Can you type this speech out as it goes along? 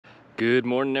Good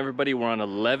morning, everybody. We're on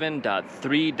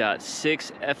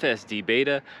 11.3.6 FSD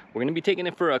Beta. We're going to be taking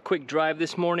it for a quick drive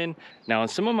this morning. Now, on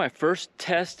some of my first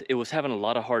tests, it was having a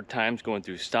lot of hard times going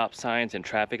through stop signs and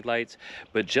traffic lights.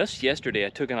 But just yesterday, I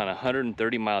took it on a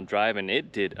 130-mile drive, and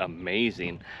it did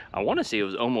amazing. I want to say it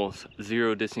was almost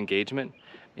zero disengagement,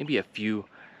 maybe a few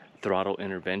throttle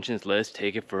interventions. Let's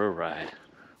take it for a ride.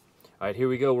 All right, here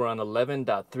we go. We're on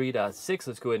 11.3.6.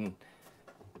 Let's go ahead and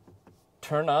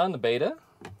turn on the beta.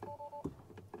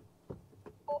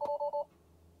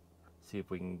 See if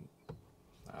we can.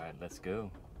 All right, let's go.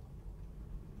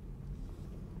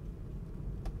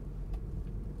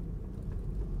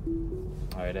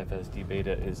 All right, FSD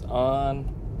Beta is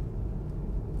on.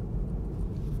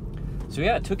 So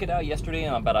yeah, I took it out yesterday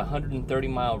on about a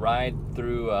 130-mile ride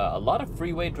through a lot of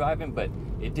freeway driving, but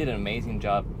it did an amazing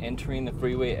job entering the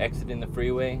freeway, exiting the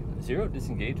freeway. Zero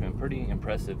disengagement, pretty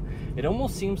impressive. It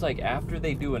almost seems like after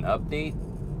they do an update,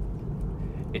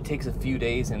 it takes a few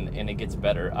days and it gets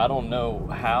better. I don't know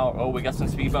how. Oh, we got some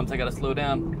speed bumps. I gotta slow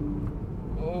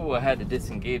down. Oh, I had to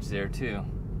disengage there too.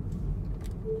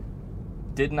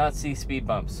 Did not see speed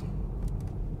bumps.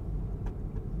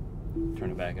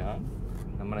 Turn it back on.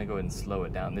 I'm gonna go ahead and slow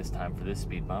it down this time for this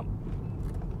speed bump.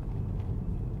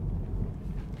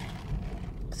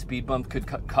 Speed bump could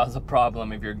cause a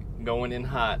problem if you're going in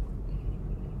hot.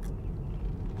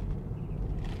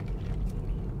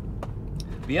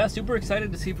 But yeah, super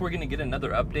excited to see if we're gonna get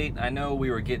another update. I know we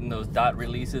were getting those dot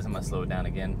releases. I'm gonna slow it down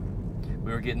again.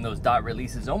 We were getting those dot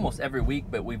releases almost every week,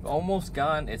 but we've almost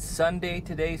gone. It's Sunday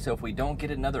today, so if we don't get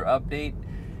another update,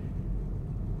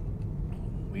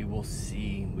 we will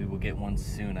see. We will get one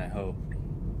soon, I hope.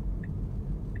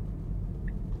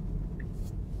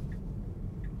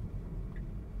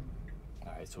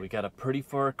 All right, so we got a pretty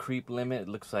far creep limit. It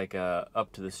looks like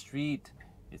up to the street.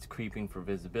 It's creeping for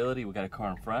visibility. We got a car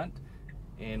in front.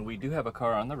 And we do have a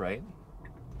car on the right.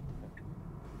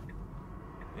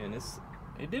 And it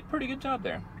did a pretty good job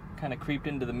there. Kind of creeped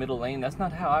into the middle lane. That's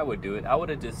not how I would do it. I would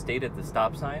have just stayed at the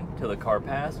stop sign till the car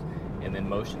passed and then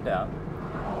motioned out.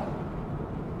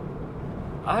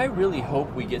 I really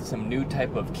hope we get some new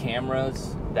type of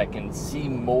cameras that can see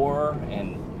more,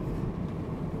 and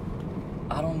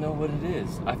I don't know what it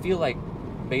is. I feel like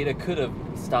Beta could have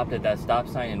stopped at that stop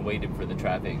sign and waited for the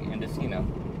traffic and just, you know,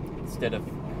 instead of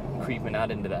creeping out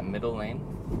into that middle lane.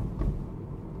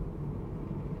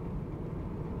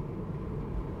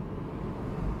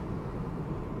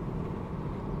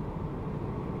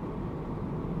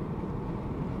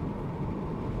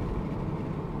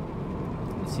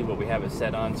 Let's see what we have it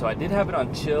set on. So I did have it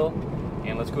on chill,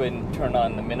 and let's go ahead and turn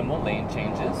on the minimal lane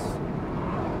changes.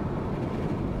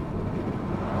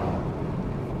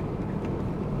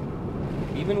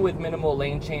 Even with minimal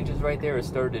lane changes right there, it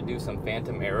started to do some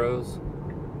phantom arrows.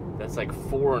 That's like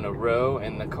 4 in a row,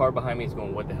 and the car behind me is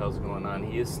going, what the hell's going on?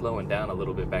 He is slowing down a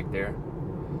little bit back there.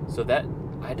 So that,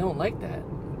 I don't like that.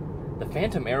 The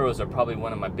phantom arrows are probably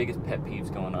one of my biggest pet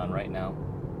peeves going on right now.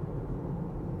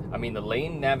 I mean, the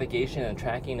lane navigation and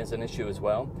tracking is an issue as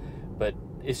well, but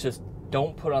it's just,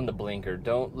 don't put on the blinker.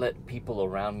 Don't let people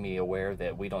around me aware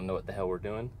that we don't know what the hell we're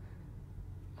doing.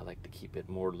 I like to keep it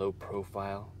more low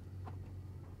profile.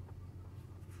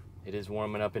 It is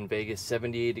warming up in Vegas,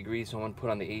 78 degrees, so I want to put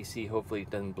on the AC. Hopefully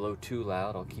it doesn't blow too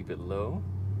loud. I'll keep it low.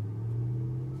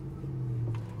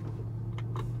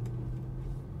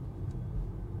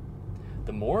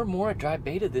 The more and more I drive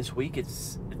Beta this week,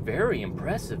 it's very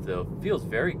impressive though. It feels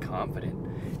very confident.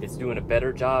 It's doing a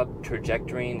better job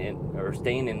trajectorying or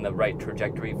staying in the right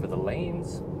trajectory for the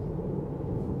lanes.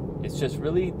 It's just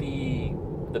really the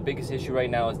biggest issue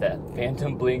right now is that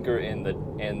phantom blinker and the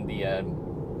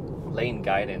lane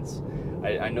guidance.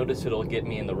 I notice it'll get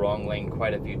me in the wrong lane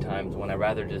quite a few times when I'd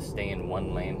rather just stay in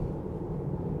one lane.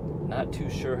 Not too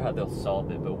sure how they'll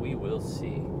solve it, but we will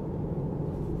see.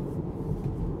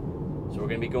 So we're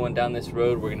going to be going down this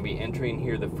road. We're going to be entering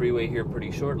here the freeway here pretty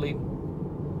shortly.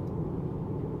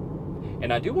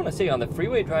 And I do want to say on the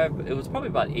freeway drive, it was probably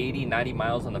about 80, 90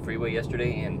 miles on the freeway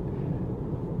yesterday, and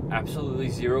absolutely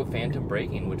zero phantom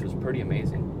braking, which was pretty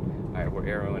amazing. All right, we're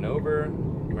arrowing over,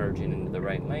 merging into the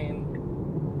right lane.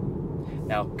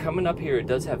 Now coming up here, it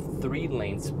does have 3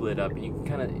 lanes split up, and you can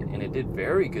kind of, and it did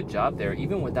very good job there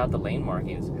even without the lane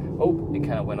markings. Oh, it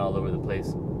kind of went all over the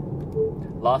place.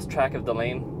 Lost track of the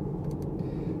lane.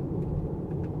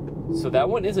 So that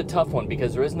one is a tough one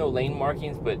because there is no lane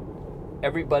markings, but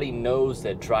everybody knows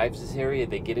that drives this area,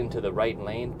 they get into the right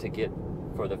lane to get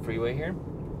for the freeway here.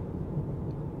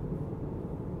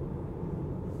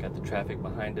 Got the traffic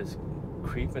behind us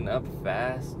creeping up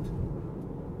fast.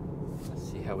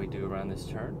 Let's see how we do around this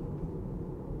turn.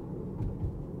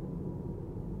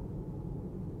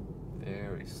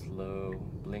 Very slow,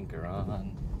 blinker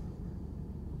on.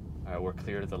 All right, we're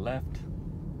clear to the left,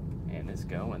 and it's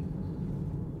going.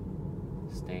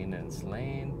 Staying in its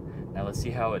lane. Now let's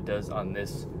see how it does on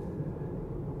this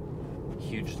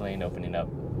huge lane opening up.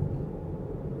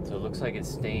 So it looks like it's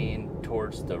staying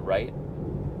towards the right.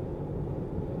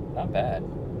 Not bad.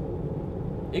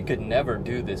 It could never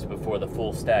do this before the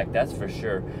full stack, that's for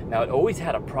sure. Now it always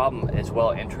had a problem as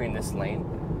well entering this lane.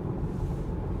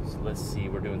 So let's see,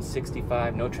 we're doing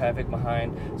 65, no traffic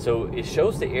behind. So it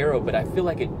shows the arrow, but I feel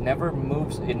like it never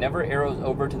moves, it never arrows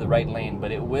over to the right lane,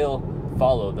 but it will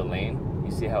follow the lane. You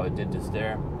see how it did just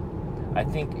there? I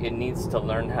think it needs to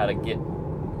learn how to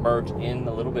merge in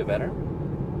a little bit better.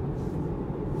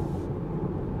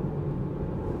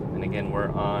 And again, we're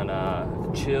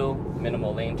on chill,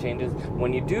 minimal lane changes.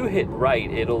 When you do hit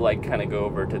right, it'll like kind of go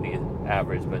over to the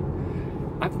average, but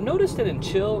I've noticed that in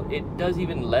chill, it does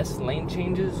even less lane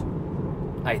changes.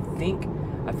 I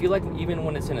feel like even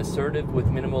when it's in assertive with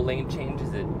minimal lane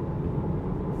changes, it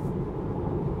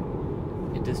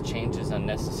just changes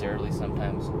unnecessarily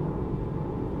sometimes.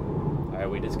 All right,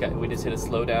 we just hit a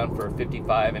slowdown for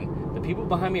 55, and the people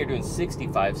behind me are doing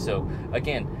 65. So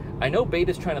again, I know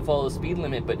Beta's trying to follow the speed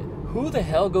limit, but who the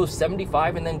hell goes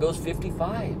 75 and then goes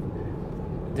 55?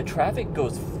 The traffic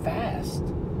goes fast.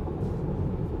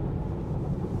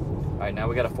 All right, now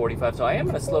we got a 45, so I am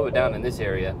gonna slow it down in this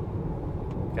area.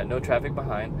 Got no traffic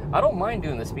behind. I don't mind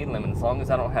doing the speed limit as long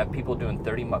as I don't have people doing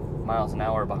 30 miles an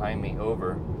hour behind me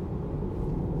over.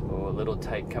 Oh, a little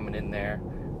tight coming in there.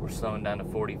 We're slowing down to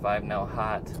 45 now,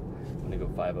 hot. I'm gonna go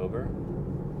 5 over.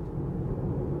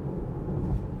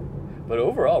 But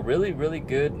overall, really, really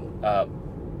good.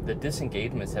 The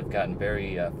disengagements have gotten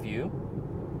very few.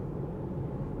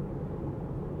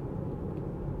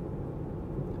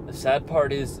 The sad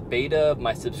part is Beta,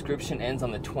 my subscription ends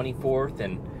on the 24th,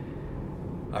 and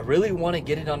I really want to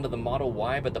get it onto the Model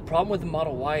Y, but the problem with the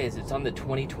Model Y is it's on the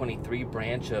 2023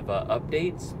 branch of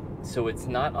updates, so it's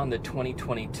not on the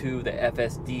 2022, the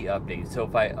FSD update. So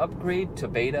if I upgrade to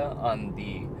Beta on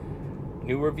the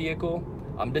newer vehicle,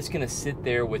 I'm just going to sit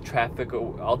there with traffic.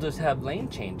 I'll just have lane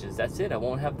changes. That's it. I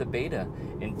won't have the Beta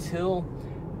until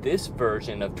this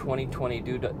version of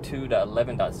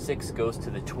 2022.11.6 goes to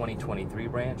the 2023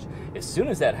 branch. As soon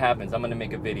as that happens, I'm going to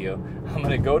make a video. I'm going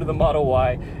to go to the Model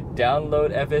Y,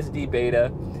 download FSD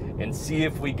Beta, and see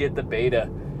if we get the Beta.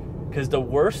 Because the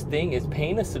worst thing is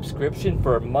paying a subscription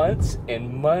for months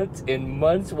and months and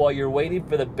months while you're waiting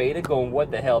for the Beta, going, what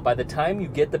the hell? By the time you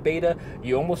get the Beta,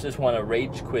 you almost just want to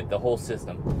rage quit the whole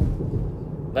system.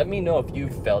 Let me know if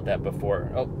you've felt that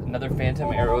before. Oh, another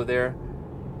phantom arrow there.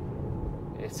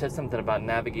 It said something about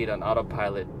navigate on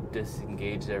autopilot,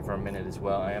 disengage there for a minute as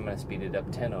well. I am going to speed it up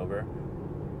 10 over.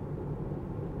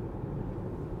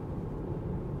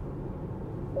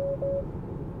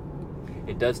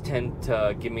 It does tend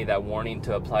to give me that warning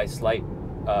to apply slight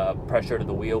pressure to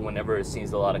the wheel whenever it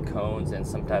sees a lot of cones and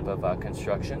some type of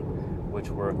construction, which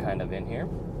we're kind of in here.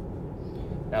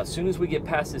 Now, as soon as we get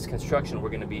past this construction, we're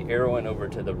going to be arrowing over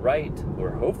to the right,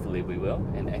 or hopefully we will,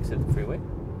 and exit the freeway.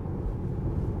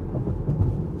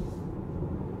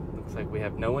 Looks like we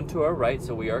have no one to our right,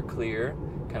 so we are clear.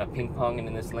 Kind of ping-ponging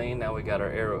in this lane. Now we got our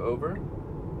arrow over.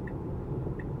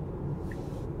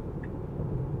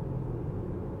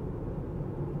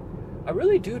 I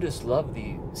really do just love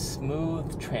the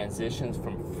smooth transitions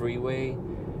from freeway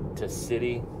to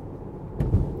city.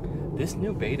 This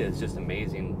new Beta is just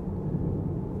amazing.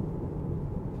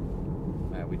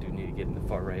 All right, we do need to get in the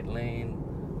far right lane.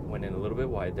 Went in a little bit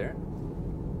wide there.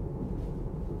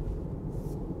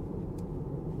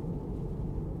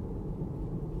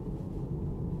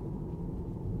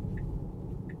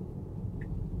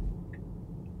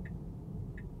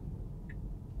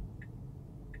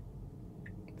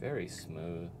 Very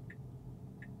smooth.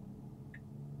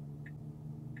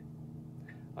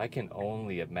 I can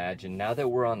only imagine now that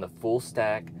we're on the full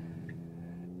stack,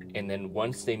 and then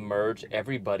once they merge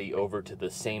everybody over to the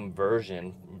same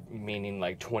version, meaning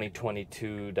like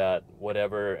 2022 dot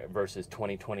whatever versus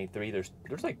 2023, there's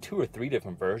like 2 or 3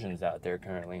 different versions out there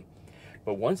currently.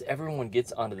 But once everyone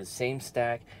gets onto the same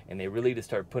stack and they really just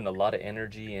start putting a lot of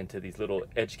energy into these little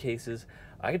edge cases,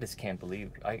 I just can't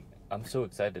believe. I'm so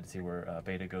excited to see where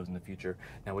Beta goes in the future.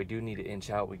 Now we do need to inch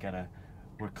out.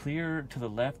 We're clear to the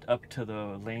left up to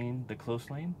the lane, the close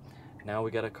lane. Now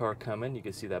we got a car coming. You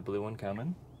can see that blue one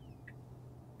coming.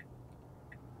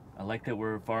 I like that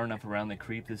we're far enough around the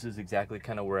creep. This is exactly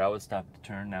kind of where I would stop to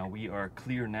turn. Now we are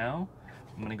clear now.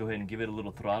 I'm gonna go ahead and give it a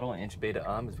little throttle, inch Beta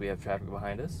on, as we have traffic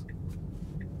behind us.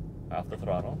 Off the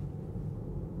throttle.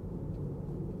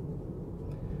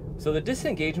 So the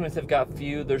disengagements have got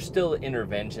few. There's still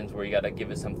interventions where you gotta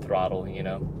give it some throttle, you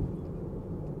know.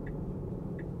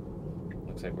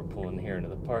 Looks like we're pulling here into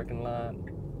the parking lot.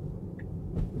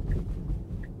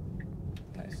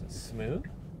 Nice and smooth.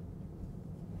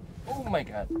 Oh my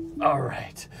God. All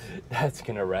right, that's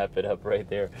gonna wrap it up right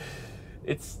there.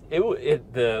 We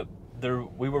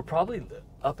were probably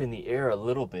up in the air a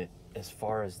little bit as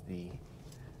far as the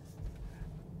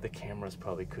cameras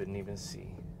probably couldn't even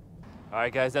see. All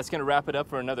right, guys, that's gonna wrap it up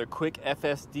for another quick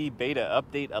FSD Beta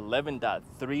update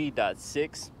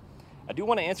 11.3.6. I do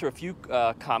want to answer a few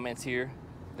comments here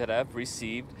that I've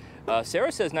received.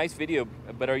 Sarah says, nice video,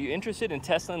 but are you interested in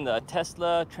testing the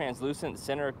Tesla translucent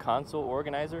center console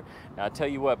organizer? Now, I'll tell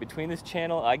you what, between this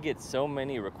channel, I get so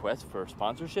many requests for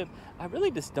sponsorship. I really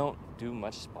just don't do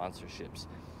much sponsorships.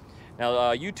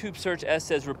 Now, YouTube search S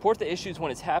says, report the issues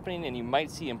when it's happening and you might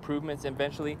see improvements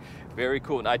eventually. Very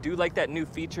cool. And I do like that new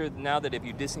feature now that if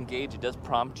you disengage, it does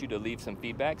prompt you to leave some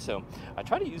feedback. So I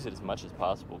try to use it as much as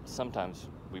possible, but sometimes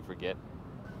we forget.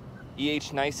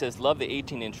 EH Nice says, love the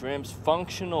 18-inch rims,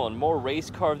 functional and more race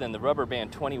car than the rubber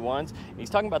band 21s. And he's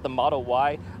talking about the Model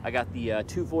Y. I got the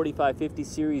 245/50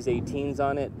 Series 18s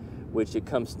on it, which it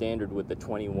comes standard with the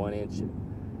 21-inch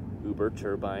Uber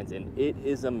turbines, and it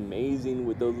is amazing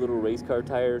with those little race car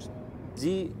tires.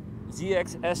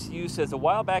 ZXSU says, a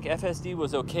while back FSD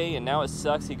was okay and now it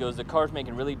sucks. He goes, the car's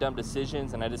making really dumb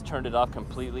decisions and I just turned it off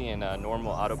completely in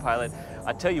normal autopilot.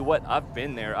 I tell you what, I've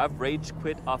been there. I've rage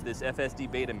quit off this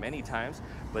FSD Beta many times,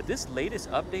 but this latest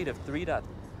update of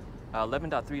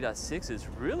 11.3.6 is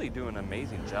really doing an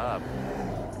amazing job.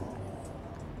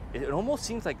 It almost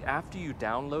seems like after you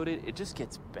download it, it just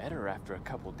gets better after a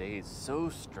couple days. So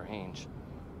strange.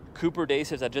 Cooper Day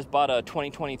says, I just bought a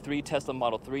 2023 Tesla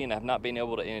Model 3 and I have not been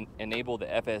able to enable the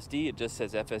FSD. It just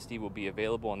says FSD will be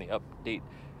available on the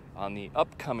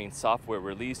upcoming software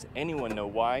release. Anyone know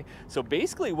why? So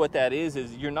basically what that is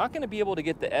you're not going to be able to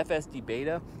get the FSD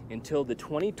Beta until the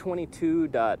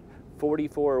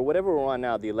 2022.44 or whatever we're on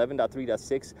now, the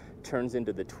 11.3.6 turns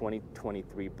into the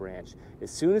 2023 branch. As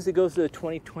soon as it goes to the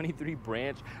 2023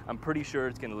 branch, I'm pretty sure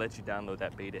it's gonna let you download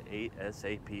that beta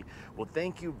ASAP. Well,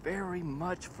 thank you very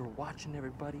much for watching,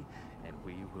 everybody, and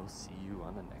we will see you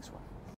on the next one.